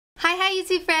Hi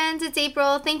YouTube friends, it's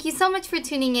April. Thank you so much for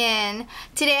tuning in.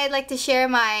 Today I'd like to share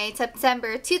my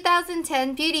September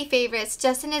 2010 beauty favorites.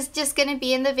 Justin is just going to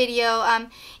be in the video,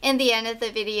 in the end of the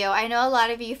video. I know a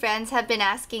lot of you friends have been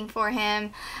asking for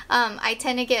him. I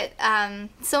tend to get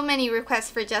so many requests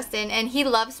for Justin, and he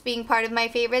loves being part of my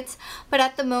favorites, but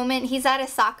at the moment he's at a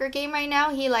soccer game right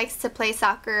now. He likes to play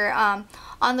soccer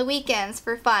on the weekends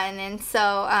for fun, and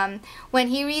so when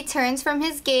he returns from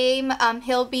his game,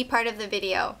 he'll be part of the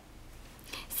video.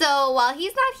 So while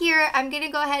he's not here, I'm going to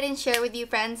go ahead and share with you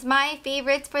friends my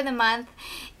favorites for the month,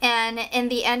 and in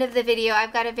the end of the video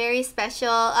I've got a very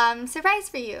special surprise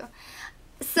for you.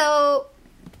 So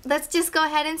let's just go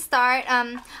ahead and start.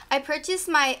 I purchased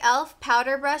my e.l.f.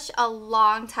 powder brush a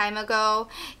long time ago.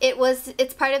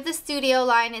 It's part of the Studio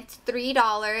line. It's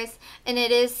 $3, and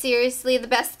it is seriously the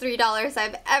best $3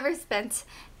 I've ever spent,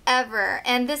 ever.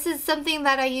 And this is something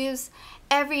that I use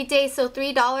every day, so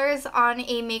 $3 on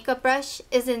a makeup brush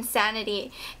is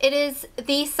insanity. It is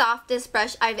the softest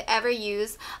brush I've ever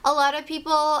used. A lot of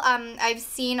people I've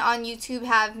seen on YouTube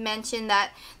have mentioned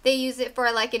that they use it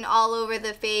for like an all over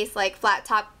the face, like flat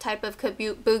top type of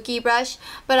kabuki brush,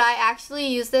 but I actually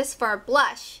use this for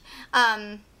blush.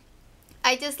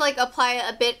 I just like apply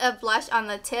a bit of blush on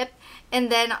the tip,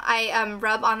 and then I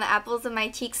rub on the apples of my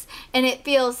cheeks, and it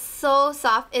feels so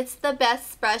soft. It's the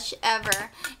best brush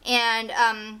ever. And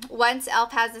once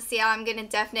e.l.f. has a sale, I'm gonna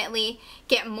definitely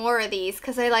get more of these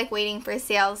because I like waiting for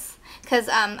sales, because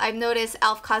I've noticed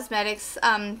e.l.f. Cosmetics,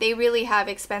 they really have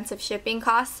expensive shipping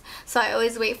costs, so I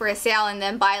always wait for a sale and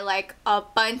then buy like a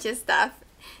bunch of stuff.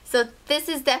 So this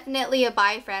is definitely a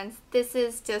buy, friends. This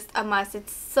is just a must.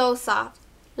 It's so soft.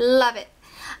 Love it.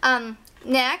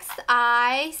 Next,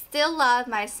 I still love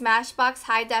my Smashbox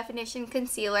High Definition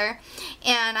Concealer,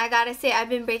 and I gotta say I've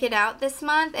been breaking out this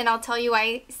month, and I'll tell you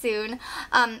why soon.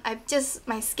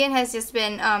 My skin has just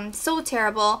been so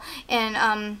terrible,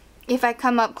 and if I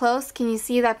come up close, can you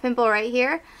see that pimple right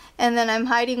here? And then I'm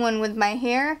hiding one with my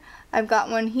hair. I've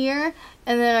got one here,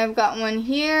 and then I've got one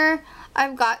here.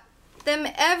 I've got them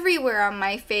everywhere on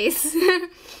my face.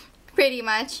 Pretty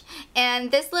much.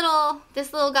 And this little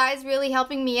guy is really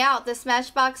helping me out. The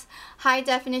Smashbox High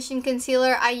Definition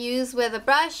Concealer I use with a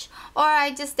brush, or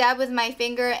I just dab with my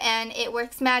finger, and it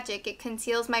works magic. It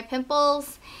conceals my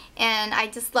pimples, and I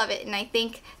just love it. And I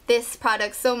thank this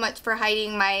product so much for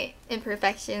hiding my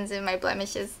imperfections and my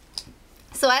blemishes.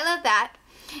 So I love that.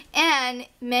 And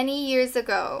many years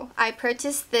ago I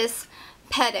purchased this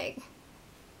Pedig,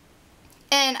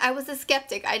 and I was a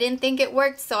skeptic. I didn't think it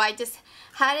worked, so I just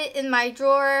had it in my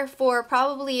drawer for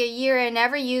probably a year and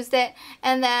never used it.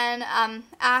 And then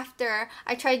after,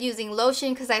 I tried using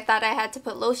lotion because I thought I had to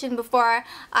put lotion before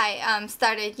I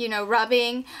started,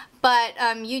 rubbing. But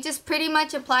you just pretty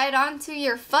much apply it onto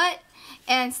your foot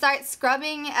and start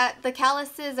scrubbing at the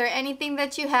calluses or anything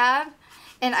that you have.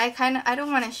 And I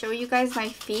don't want to show you guys my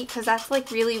feet because that's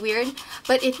like really weird.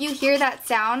 But if you hear that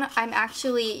sound, I'm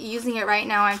actually using it right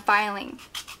now. I'm filing.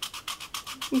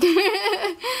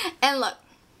 And look,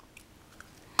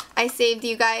 I saved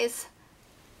you guys.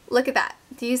 Look at that.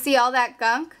 Do you see all that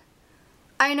gunk?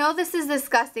 I know this is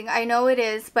disgusting. I know it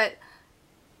is, but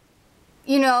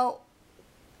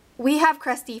we have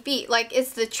crusty feet. Like,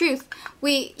 it's the truth.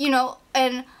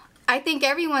 And I think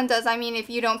everyone does. I mean, if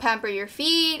you don't pamper your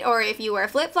feet, or if you wear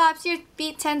flip-flops, your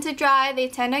feet tend to dry. They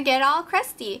tend to get all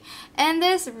crusty. And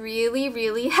this really,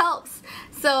 really helps.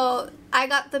 So I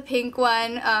got the pink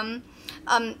one.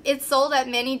 It's sold at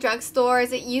many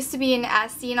drugstores. It used to be an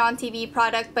as seen on TV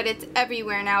product, but it's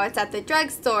everywhere now. It's at the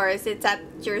drugstores. It's at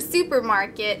your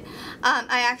supermarket.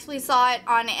 I actually saw it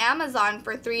on Amazon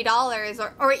for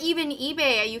 $3, or even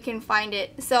eBay. You can find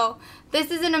it. So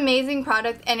this is an amazing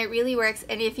product, and it really works.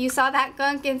 And if you saw that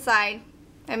gunk inside,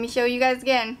 let me show you guys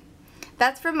again.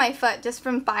 That's from my foot, just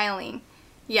from filing.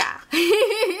 Yeah.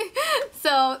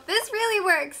 So this really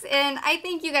works, and I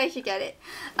think you guys should get it,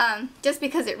 just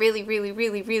because it really, really,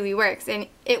 really, really works, and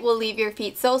it will leave your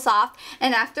feet so soft.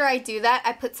 And after I do that,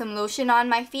 I put some lotion on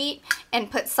my feet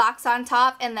and put socks on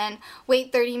top, and then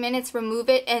wait 30 minutes, remove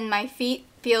it, and my feet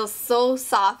feel so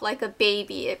soft, like a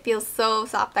baby. It feels so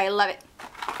soft. I love it.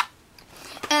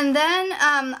 And then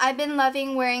I've been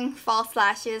loving wearing false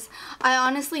lashes. I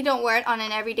honestly don't wear it on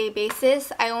an everyday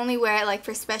basis. I only wear it like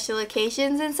for special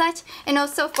occasions and such, and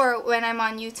also for when I'm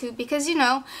on YouTube, because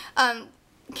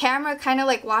camera kind of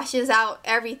like washes out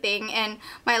everything, and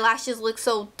my lashes look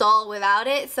so dull without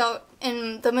it. So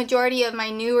in the majority of my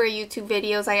newer YouTube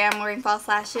videos, I am wearing false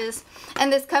lashes.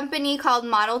 And this company called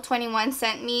Model 21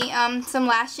 sent me some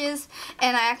lashes,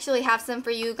 and I actually have some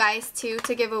for you guys too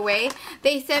to give away.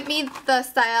 They sent me the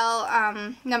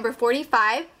style number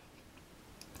 45.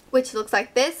 which looks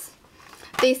like this.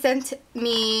 They sent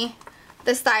me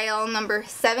the style number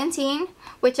 17,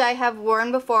 which I have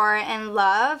worn before and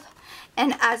love,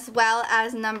 and as well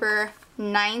as number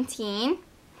 19,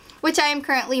 which I am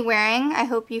currently wearing. I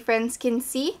hope you friends can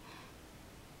see.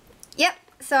 Yep,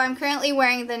 so I'm currently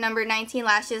wearing the number 19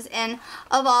 lashes, and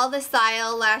of all the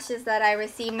style lashes that I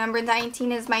received, number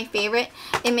 19 is my favorite.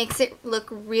 It makes it look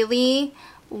really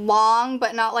long,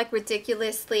 but not like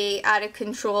ridiculously out of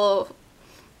control,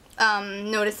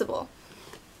 noticeable.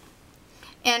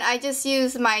 And I just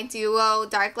use my Duo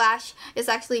Dark Lash. It's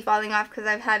actually falling off because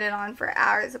I've had it on for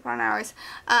hours upon hours.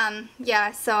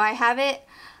 Yeah, so I have it.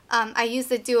 I use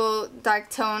the Duo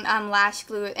Dark Tone Lash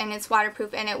Glue, and it's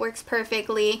waterproof and it works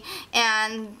perfectly.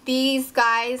 And these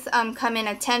guys come in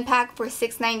a 10-pack for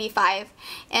 $6.95,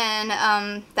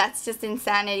 and that's just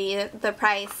insanity, the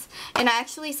price. And I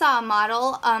actually saw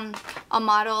a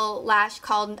model lash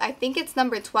called, I think it's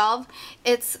number 12.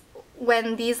 It's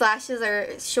when these lashes are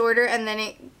shorter and then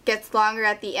it gets longer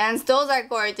at the ends. Those are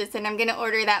gorgeous, and I'm gonna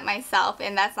order that myself,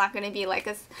 and that's not gonna be like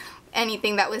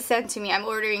anything that was sent to me. I'm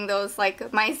ordering those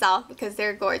like myself because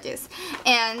they're gorgeous.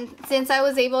 And since I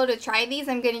was able to try these,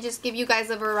 I'm gonna just give you guys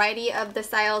a variety of the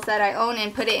styles that I own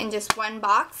and put it in just one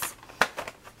box.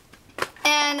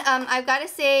 And I've got to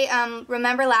say,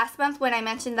 remember last month when I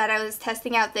mentioned that I was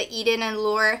testing out the Eden and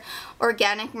Lure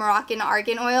Organic Moroccan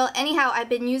Argan Oil? Anyhow, I've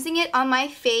been using it on my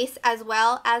face as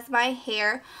well as my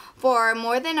hair for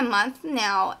more than a month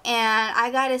now, and I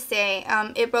gotta say,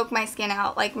 it broke my skin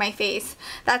out, like my face.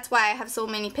 That's why I have so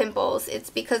many pimples. It's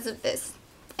because of this.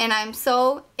 And I'm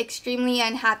so extremely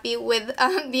unhappy with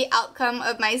the outcome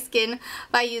of my skin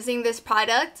by using this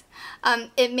product.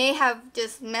 It may have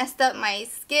just messed up my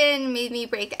skin, made me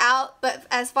break out, but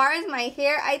as far as my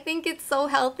hair, I think it's so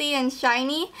healthy and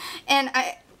shiny, and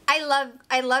I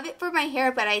love it for my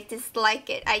hair, but I dislike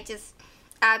it. I just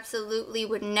absolutely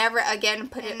would never again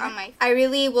put it on my. I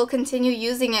really will continue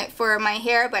using it for my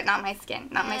hair, but not my skin.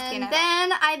 Not my skin at all.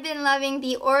 And then I've been loving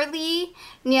the Orly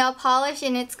nail polish,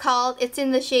 and it's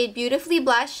in the shade Beautifully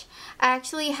Blush. I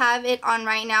actually have it on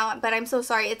right now, but I'm so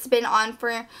sorry. It's been on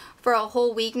for a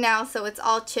whole week now, so it's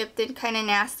all chipped and kind of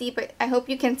nasty, but I hope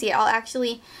you can see it. I'll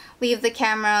actually leave the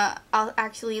camera. I'll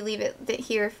actually leave it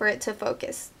here for it to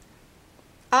focus.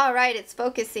 Alright, it's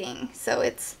focusing. So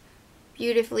it's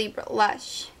Beautifully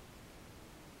Blush.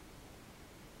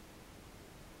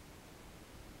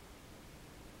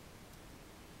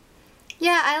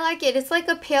 Yeah, I like it. It's like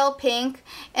a pale pink,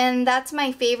 and that's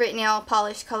my favorite nail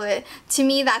polish color. To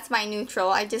me, that's my neutral.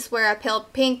 I just wear a pale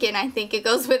pink, and I think it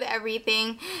goes with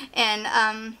everything.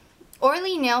 And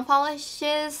Orly nail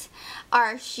polishes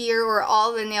are sheer, or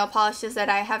all the nail polishes that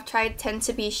I have tried tend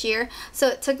to be sheer. So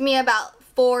it took me about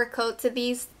 4 coats of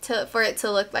these for it to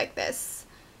look like this.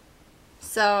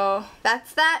 So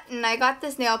that's that, and I got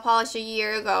this nail polish a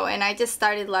year ago, and I just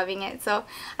started loving it, so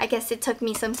I guess it took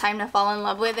me some time to fall in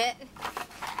love with it.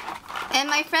 And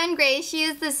my friend Grace, she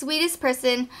is the sweetest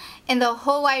person in the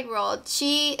whole wide world.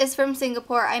 She is from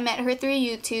Singapore. I met her through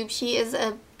YouTube. She is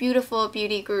a beautiful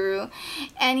beauty guru.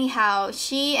 Anyhow,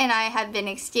 she and I have been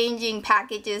exchanging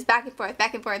packages back and forth,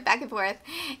 back and forth, back and forth.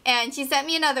 And she sent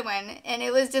me another one, and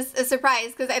it was just a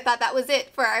surprise because I thought that was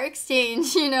it for our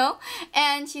exchange, you know?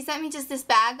 And she sent me just this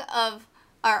bag of,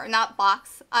 or not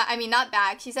box, I mean not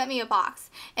bag, she sent me a box,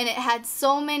 and it had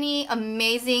so many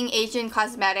amazing Asian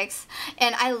cosmetics,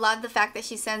 and I love the fact that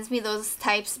she sends me those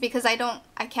types because I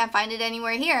can't find it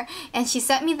anywhere here. And she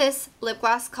sent me this lip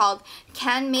gloss called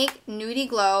Can Make Nudie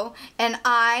Glow, and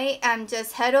I am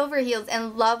just head over heels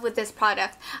in love with this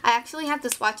product. I actually have to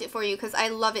swatch it for you because I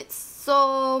love it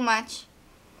so much.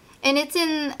 And it's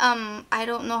in, I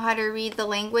don't know how to read the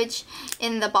language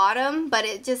in the bottom, but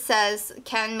it just says,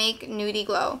 Can Make Nudie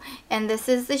Glow. And this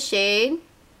is the shade.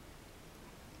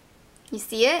 You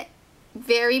see it?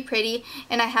 Very pretty.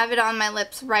 And I have it on my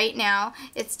lips right now.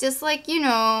 It's just like, you know,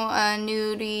 a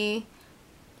nudie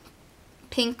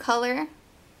pink color.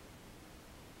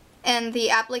 And the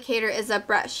applicator is a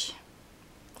brush.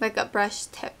 Like a brush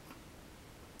tip.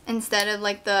 Instead of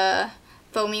like the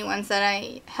foamy ones that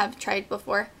I have tried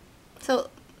before.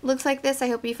 So, looks like this. I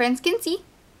hope you friends can see.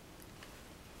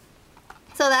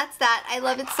 So that's that. I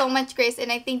love it so much, Grace,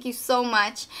 and I thank you so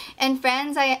much. And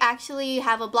friends, I actually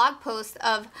have a blog post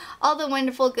of all the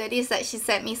wonderful goodies that she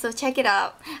sent me, so check it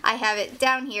out. I have it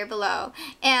down here below.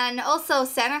 And also,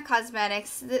 Santa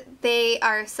Cosmetics, they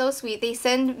are so sweet. They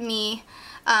send me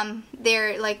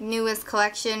their like newest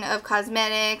collection of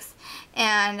cosmetics,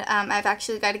 and I've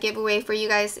actually got a giveaway for you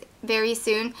guys very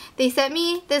soon. They sent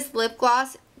me this lip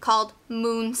gloss called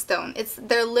Moonstone. It's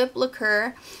their lip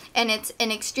lacquer, and it's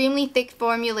an extremely thick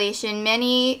formulation.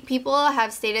 Many people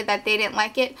have stated that they didn't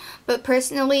like it, but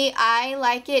personally I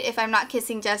like it if I'm not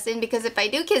kissing Justin, because if I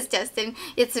do kiss Justin,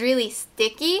 it's really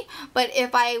sticky. But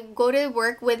if I go to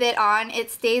work with it on, it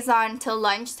stays on till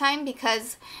lunchtime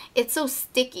because it's so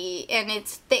sticky and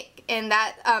it's thick, and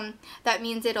that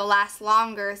means it'll last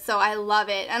longer. So I love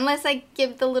it. Unless I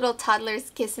give the little toddlers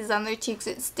kisses on their cheeks,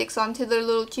 it sticks onto their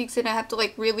little cheeks and I have to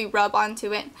like really rub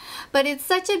onto it. But it's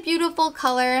such a beautiful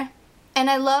color, and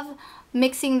I love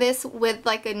mixing this with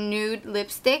like a nude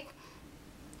lipstick.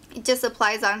 It just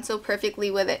applies on so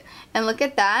perfectly with it. And look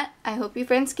at that. I hope you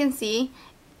friends can see.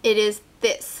 It is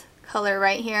this color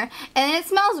right here, and it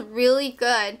smells really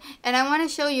good, and I want to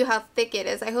show you how thick it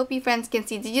is. I hope you friends can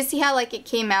see. Did you see how like it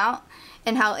came out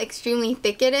and how extremely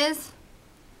thick it is?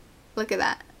 Look at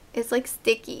that. It's like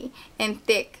sticky and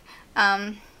thick.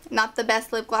 Not the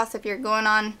best lip gloss if you're going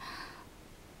on,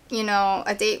 you know,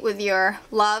 a date with your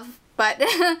love, but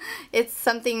it's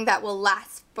something that will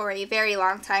last for a very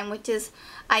long time, which is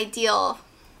ideal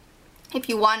if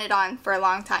you want it on for a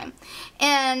long time.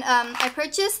 And I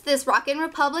purchased this Rockin'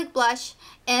 Republic blush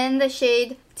in the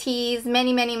shade Tease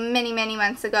many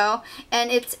months ago,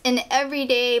 and it's an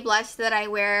everyday blush that I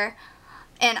wear,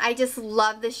 and I just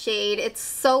love the shade. It's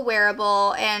so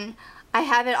wearable, and I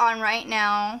have it on right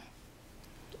now.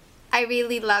 I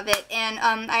really love it, and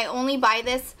I only buy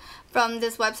this from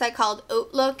this website called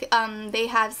Outlook. They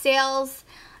have sales,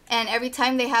 and every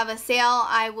time they have a sale,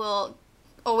 I will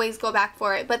always go back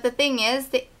for it. But the thing is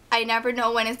that I never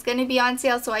know when it's going to be on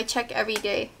sale, so I check every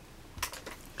day.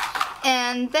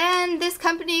 And then this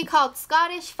company called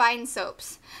Scottish Fine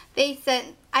Soaps, they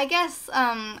sent, I guess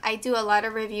I do a lot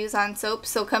of reviews on soap,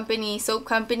 so soap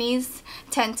companies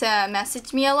tend to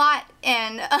message me a lot,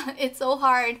 and it's so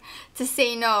hard to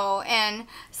say no. And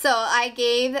so I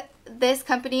gave this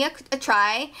company a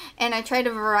try, and I tried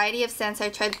a variety of scents. I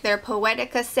tried their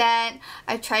Poetica scent,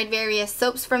 I tried various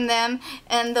soaps from them,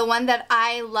 and the one that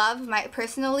I love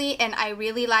personally, and I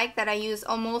really like, that I use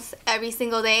almost every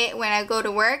single day when I go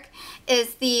to work,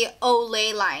 is the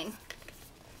Olay line.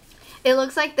 It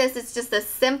looks like this. It's just a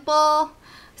simple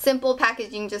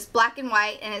packaging, just black and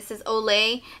white, and it says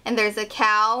Olay, and there's a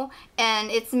cow, and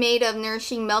it's made of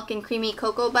nourishing milk and creamy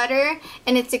cocoa butter,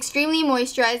 and it's extremely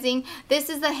moisturizing.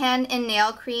 This is the hand and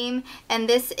nail cream, and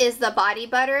this is the body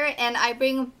butter, and I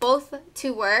bring both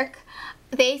to work.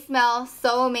 They smell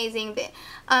so amazing.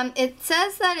 It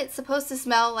says that it's supposed to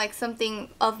smell like something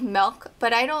of milk,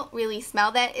 but I don't really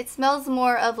smell that. It smells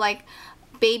more of like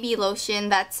baby lotion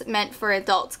that's meant for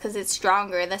adults because it's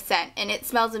stronger, the scent, and it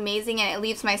smells amazing, and it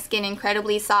leaves my skin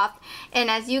incredibly soft. And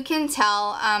as you can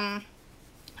tell,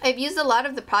 I've used a lot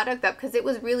of the product up because it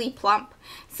was really plump,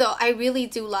 so I really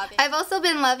do love it. I've also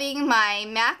been loving my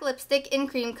MAC lipstick in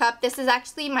Cream Cup. This is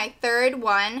actually my third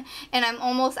one, and I'm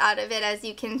almost out of it, as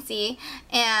you can see,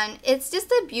 and it's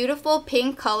just a beautiful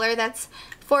pink color that's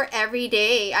for every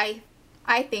day.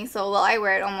 I think so. Well, I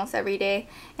wear it almost every day,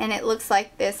 and it looks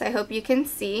like this. I hope you can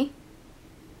see.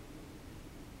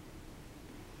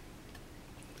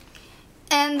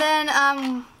 And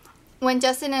then when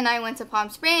Justin and I went to Palm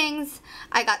Springs,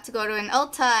 I got to go to an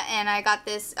Ulta, and I got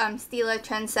this Stila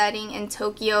Trendsetting in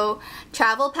Tokyo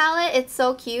travel palette. It's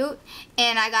so cute,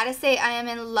 and I gotta say I am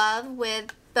in love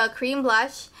with the cream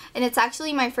blush, and it's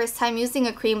actually my first time using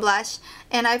a cream blush,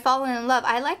 and I've fallen in love.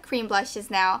 I like cream blushes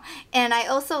now, and I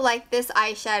also like this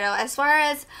eyeshadow. As far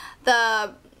as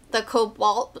the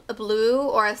cobalt blue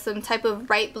or some type of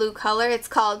bright blue color, it's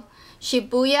called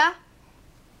Shibuya.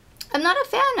 I'm not a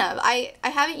fan of. I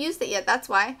haven't used it yet, that's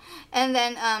why. And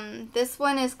then this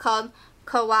one is called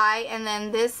Kawaii, and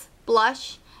then this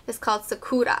blush is called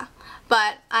Sakura.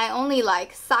 But I only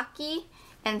like Saki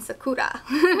and Sakura.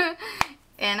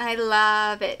 And I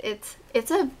love it.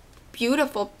 It's a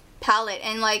beautiful palette,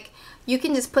 and like you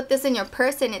can just put this in your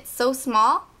purse, and it's so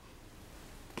small.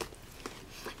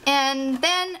 And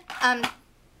then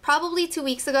probably 2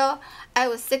 weeks ago, I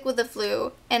was sick with the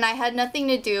flu, and I had nothing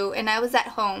to do, and I was at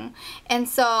home, and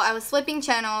so I was flipping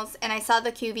channels, and I saw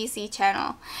the QVC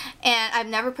channel, and I've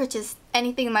never purchased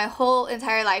anything in my whole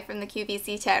entire life from the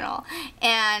QVC channel,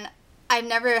 and I've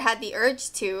never had the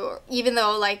urge to, even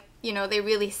though, like, you know, they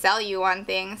really sell you on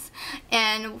things.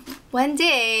 And one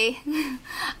day,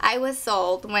 I was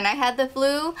sold. When I had the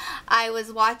flu, I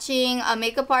was watching a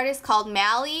makeup artist called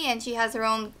Mally, and she has her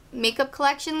own makeup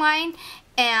collection line,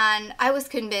 and I was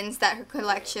convinced that her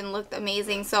collection looked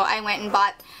amazing, so I went and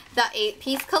bought the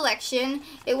 8-piece collection.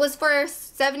 It was for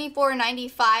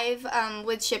 $74.95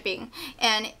 with shipping,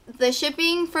 and the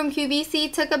shipping from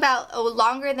QVC took about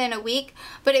longer than a week,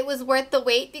 but it was worth the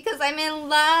wait because I'm in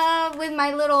love with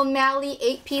my little Mally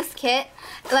 8-piece kit.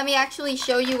 Let me actually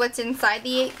show you what's inside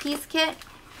the 8-piece kit.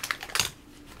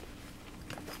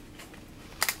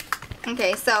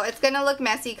 Okay, so it's gonna look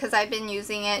messy because I've been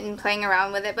using it and playing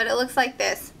around with it, but it looks like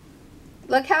this.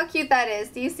 Look how cute that is.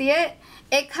 Do you see it?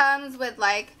 It comes with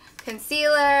like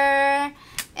concealer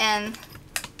and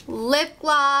lip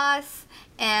gloss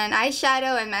and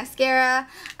eyeshadow and mascara.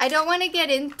 I don't want to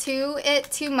get into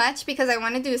it too much because I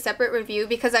want to do a separate review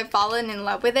because I've fallen in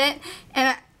love with it,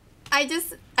 and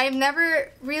I've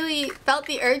never really felt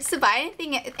the urge to buy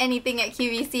anything at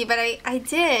QVC, but I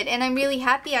did, and I'm really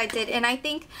happy I did, and I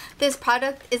think this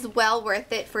product is well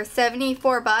worth it for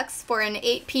 74 bucks for an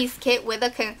 8-piece kit with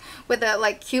a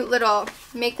like cute little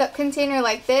makeup container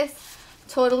like this.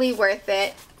 Totally worth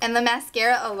it. And the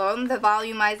mascara alone, the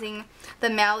Mally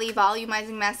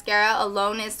volumizing mascara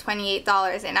alone is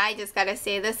 $28, and I just gotta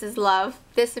say, this is love.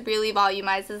 This really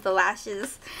volumizes the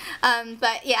lashes.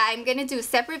 But yeah, I'm gonna do a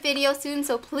separate video soon,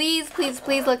 so please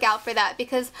look out for that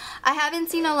because I haven't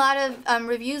seen a lot of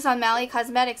reviews on Mally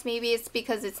Cosmetics. Maybe it's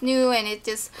because it's new and it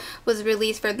just was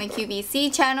released from the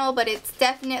QVC channel, but it's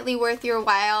definitely worth your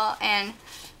while, and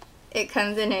it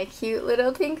comes in a cute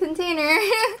little pink container.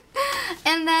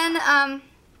 And then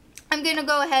I'm going to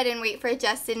go ahead and wait for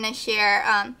Justin to share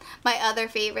my other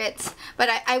favorites, but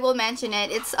I will mention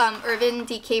it. It's Urban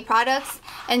Decay products,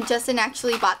 and Justin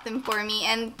actually bought them for me,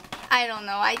 and I don't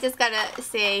know, I just gotta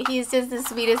say, he's just the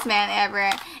sweetest man ever,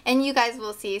 and you guys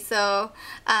will see. So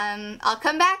I'll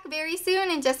come back very soon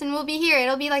and Justin will be here.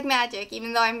 It'll be like magic.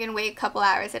 Even though I'm gonna wait a couple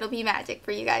hours, it'll be magic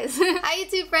for you guys. Hi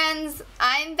YouTube friends,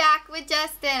 I'm back with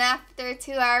Justin after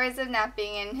 2 hours of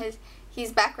napping, and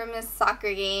he's back from his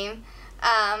soccer game.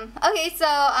 Okay, so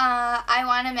I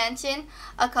want to mention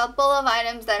a couple of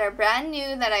items that are brand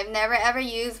new that I've never ever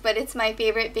used, but it's my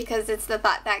favorite because it's the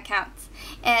thought that counts.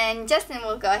 And Justin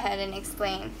will go ahead and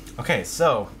explain. Okay,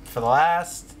 so for the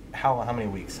last how many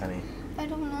weeks, honey? I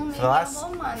don't know, maybe for the last, a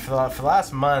whole month. For the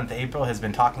last month, April has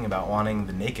been talking about wanting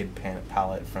the Naked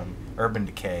palette from Urban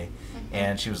Decay.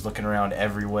 And she was looking around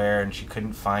everywhere and she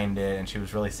couldn't find it, and she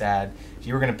was really sad.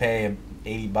 You were going to pay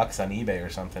 80 bucks on eBay or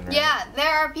something, right? Yeah,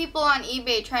 there are people on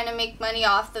eBay trying to make money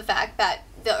off the fact that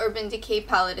the Urban Decay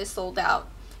palette is sold out.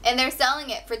 And they're selling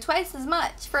it for twice as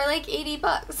much, for like 80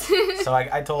 bucks. So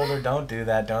I told her, don't do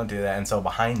that, don't do that. And so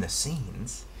behind the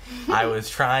scenes, I was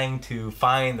trying to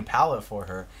find the palette for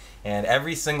her. And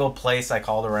every single place I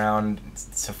called around,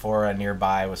 Sephora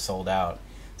nearby, was sold out.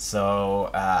 So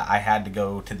I had to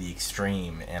go to the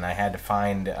extreme, and I had to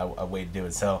find a way to do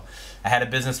it. So I had a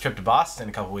business trip to Boston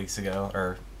a couple weeks ago,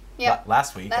 or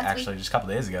last week, actually, just a couple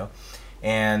days ago.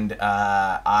 And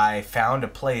I found a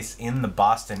place in the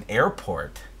Boston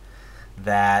airport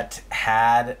that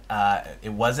had,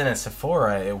 it wasn't a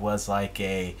Sephora, it was like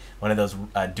one of those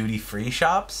duty-free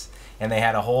shops. And they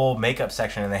had a whole makeup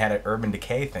section, and they had an Urban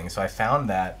Decay thing. So I found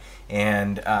that.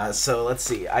 And so let's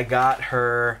see, I got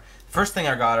her... First thing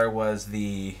I got her was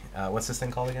the, what's this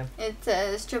thing called again? It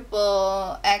says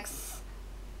XXX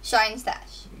Shine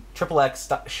Stash.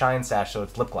 XXX Shine Stash, so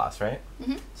it's lip gloss, right?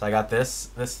 Mm-hmm. So I got this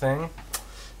thing.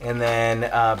 And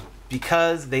then,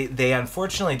 because they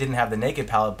unfortunately didn't have the Naked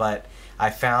palette, but I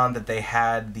found that they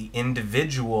had the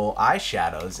individual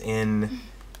eyeshadows in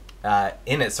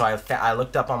it. So I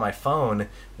looked up on my phone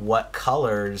what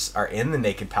colors are in the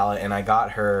Naked palette, and I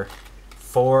got her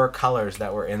 4 colors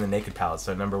that were in the Naked palette.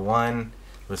 So number 1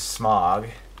 was Smog,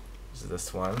 which is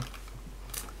this one.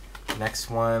 Next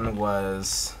one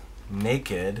was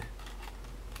Naked,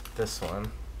 this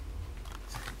one.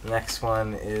 The next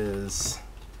one is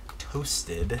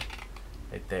Toasted,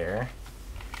 right there.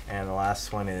 And the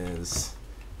last one is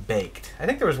Baked. I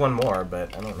think there was one more,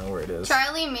 but I don't know where it is.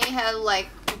 Charlie may have like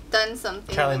done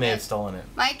something. Charlie may have stolen it.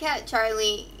 My cat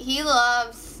Charlie, he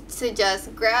loves to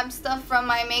just grab stuff from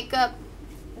my makeup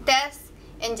desk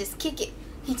and just kick it.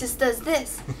 He just does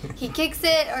this. He kicks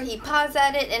it or he paws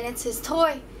at it, and it's his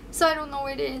toy. So I don't know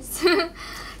where it is.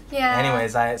 Yeah.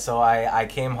 Anyways, I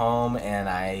came home and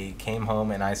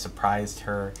I surprised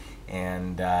her,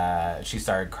 and she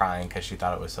started crying because she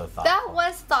thought it was so thoughtful. That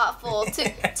was thoughtful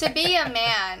to be a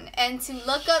man and to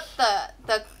look up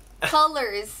the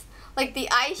colors, like the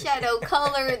eyeshadow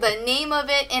color, the name of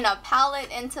it in a palette,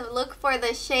 and to look for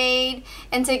the shade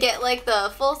and to get like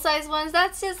the full size ones.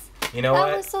 That's just You know that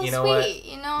what? was so you know sweet. what?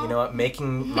 You know what?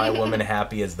 Making my woman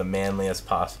happy is the manliest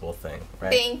possible thing,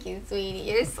 right? Thank you, sweetie.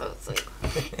 You're so sweet.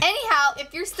 Anyhow,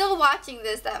 if you're still watching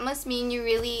this, that must mean you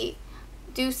really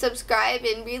do subscribe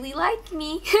and really like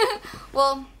me.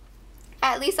 Well,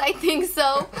 at least I think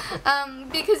so,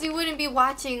 because you wouldn't be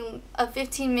watching a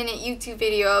 15-minute YouTube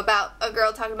video about a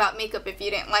girl talking about makeup if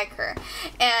you didn't like her.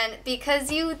 And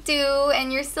because you do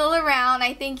and you're still around,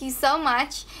 I thank you so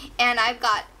much. And I've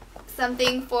got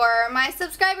something for my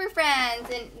subscriber friends,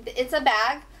 and it's a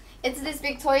bag. It's this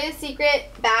Victoria's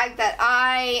Secret bag that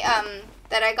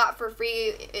I got for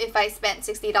free if I spent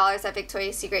 $60 at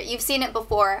Victoria's Secret. You've seen it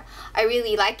before. I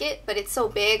really like it, but it's so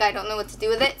big I don't know what to do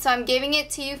with it. So I'm giving it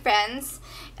to you friends.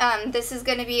 This is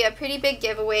going to be a pretty big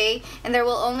giveaway, and there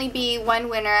will only be one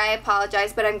winner. I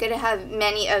apologize, but I'm going to have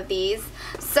many of these.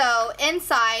 So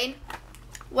inside,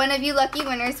 one of you lucky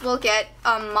winners will get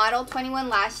Model 21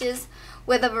 lashes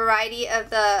with a variety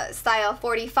of the style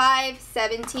 45,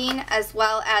 17, as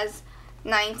well as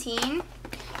 19.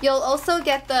 You'll also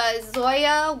get the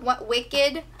Zoya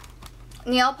Wicked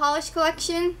nail polish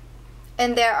collection,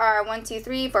 and there are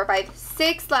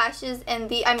 6 lashes,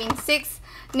 and 6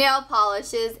 nail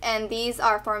polishes, and these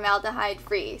are formaldehyde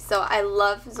free. So I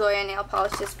love Zoya nail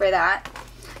polishes for that.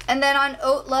 And then on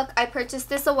Outlook, I purchased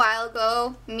this a while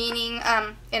ago, meaning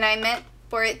and I meant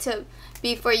for it to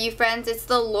be for you friends. It's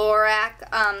the Lorac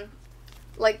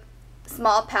like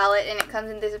small palette, and it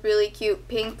comes in this really cute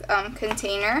pink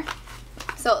container.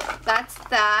 So that's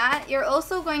that. You're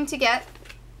also going to get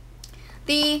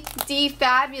the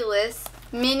Fabulous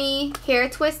mini hair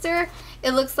twister.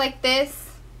 It looks like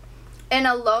this, and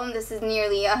alone this is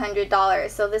nearly $100.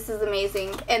 So this is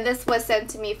amazing, and this was sent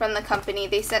to me from the company.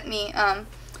 They sent me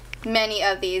many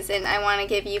of these, and I want to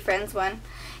give you friends one.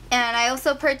 And I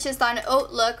also purchased on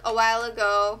Outlook a while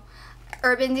ago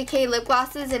Urban Decay lip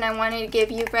glosses, and I wanted to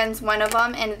give you friends one of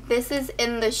them, and this is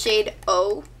in the shade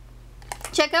O.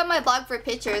 Check out my blog for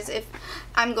pictures if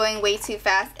I'm going way too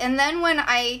fast. And then when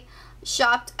I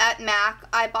shopped at MAC,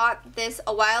 I bought this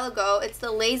a while ago. It's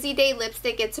the Lazy Day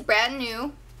lipstick. It's brand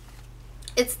new.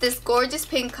 It's this gorgeous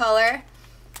pink color,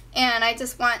 and I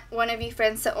just want one of you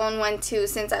friends to own one too,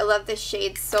 since I love this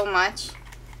shade so much.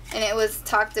 And it was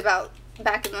talked about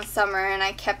back in the summer, and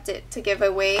I kept it to give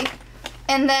away.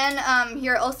 And then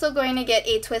you're also going to get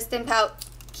a Twist and Pout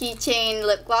keychain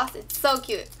lip gloss. It's so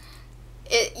cute.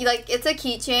 It's a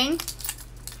keychain,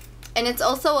 and it's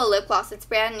also a lip gloss. It's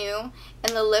brand new,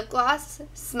 and the lip gloss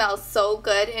smells so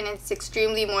good, and it's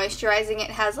extremely moisturizing.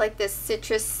 It has like this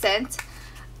citrus scent,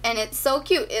 and it's so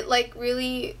cute. It like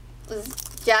really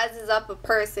jazzes up a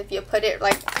purse if you put it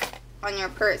like on your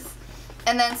purse.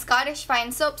 And then Scottish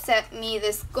Fine Soap sent me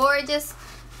this gorgeous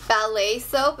ballet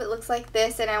soap. It looks like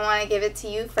this, and I want to give it to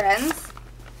you friends.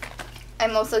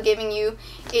 I'm also giving you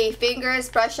a Fingers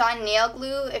brush-on nail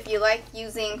glue if you like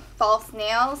using false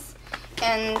nails.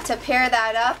 And to pair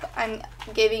that up, I'm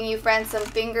giving you friends some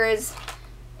Fingers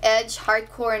Edge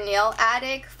Hardcore Nail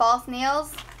Addict false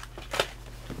nails.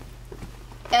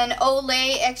 An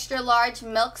Olay Extra Large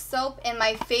Milk Soap in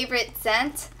my favorite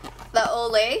scent, the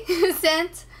Olay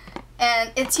scent.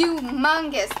 And it's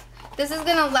humongous. This is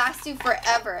going to last you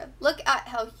forever. Look at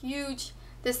how huge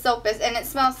this soap is, and it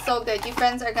smells so good. You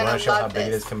friends are going to love this. Want to show how big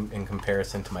it is in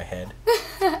comparison to my head?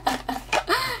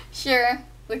 Sure.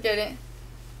 Look at it.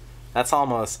 That's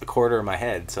almost a quarter of my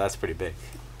head, so that's pretty big.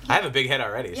 I have a big head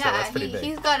already, so that's pretty big.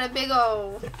 He's got a big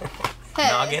old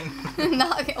head. Noggin?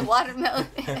 Noggin. Watermelon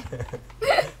head.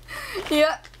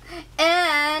 Yep.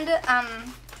 And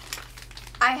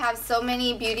I have so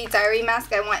many beauty diary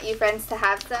masks. I want you friends to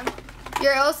have some.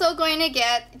 You're also going to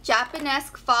get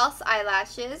Japanesque false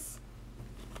eyelashes.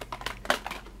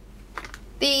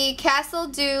 The Castle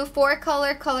Dew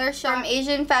 4-color color shop from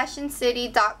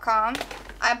AsianFashionCity.com.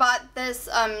 I bought this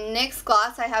NYX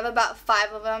gloss. I have about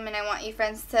 5 of them, and I want you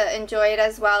friends to enjoy it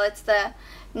as well. It's the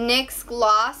NYX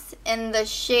gloss in the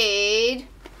shade,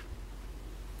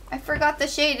 I forgot the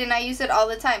shade, and I use it all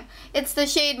the time. It's the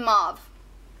shade Mauve.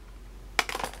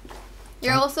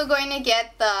 You're also going to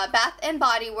get the Bath &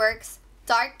 Body Works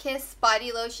Dark Kiss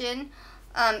body lotion.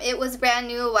 It was brand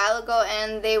new a while ago,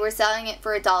 and they were selling it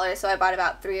for $1, so I bought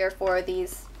about 3 or 4 of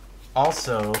these.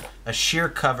 Also, a Sheer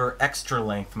Cover Extra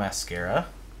Length Mascara.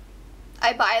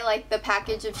 I buy like the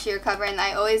package of Sheer Cover, and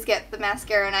I always get the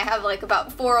mascara, and I have like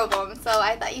about 4 of them, so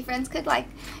I thought you friends could like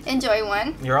enjoy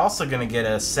one. You're also going to get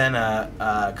a Senna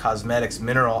Cosmetics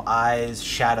Mineral Eyes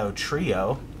Shadow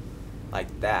Trio,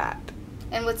 like that.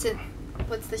 And what's the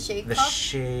shade called? The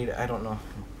shade, I don't know.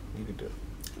 You could do it.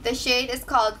 The shade is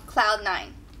called Cloud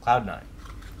 9. Cloud 9.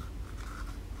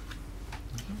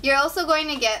 You're also going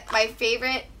to get my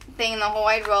favorite thing in the whole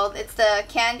wide world. It's the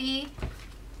Candy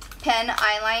Pen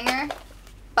Eyeliner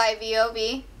by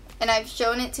VOV. And I've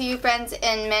shown it to you, friends,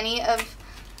 in many of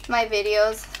my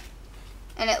videos.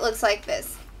 And it looks like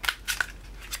this.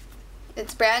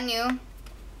 It's brand new.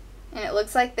 And it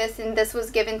looks like this. And this was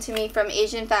given to me from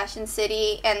Asian Fashion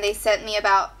City. And they sent me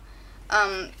about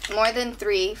more than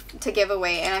 3 to give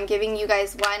away. And I'm giving you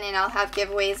guys 1. And I'll have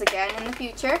giveaways again in the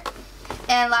future.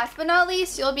 And last but not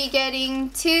least, you'll be getting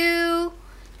 2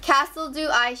 Castle Dew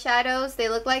eyeshadows. They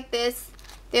look like this.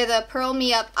 They're the Pearl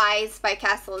Me Up Eyes by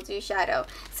Castle Dew Shadow.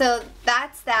 So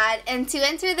that's that. And to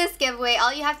enter this giveaway,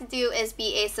 all you have to do is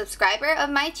be a subscriber of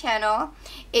my channel,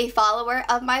 a follower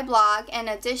of my blog, and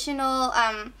additional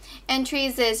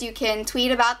entries is you can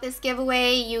tweet about this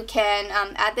giveaway, you can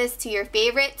add this to your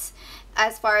favorites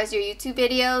as far as your YouTube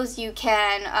videos, you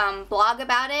can blog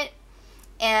about it,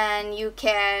 and you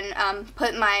can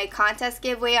put my contest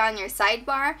giveaway on your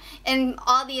sidebar, and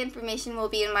all the information will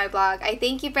be in my blog. I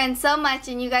thank you, friends, so much,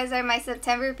 and you guys are my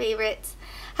September favorites.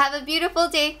 Have a beautiful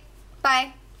day.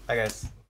 Bye. Bye, guys.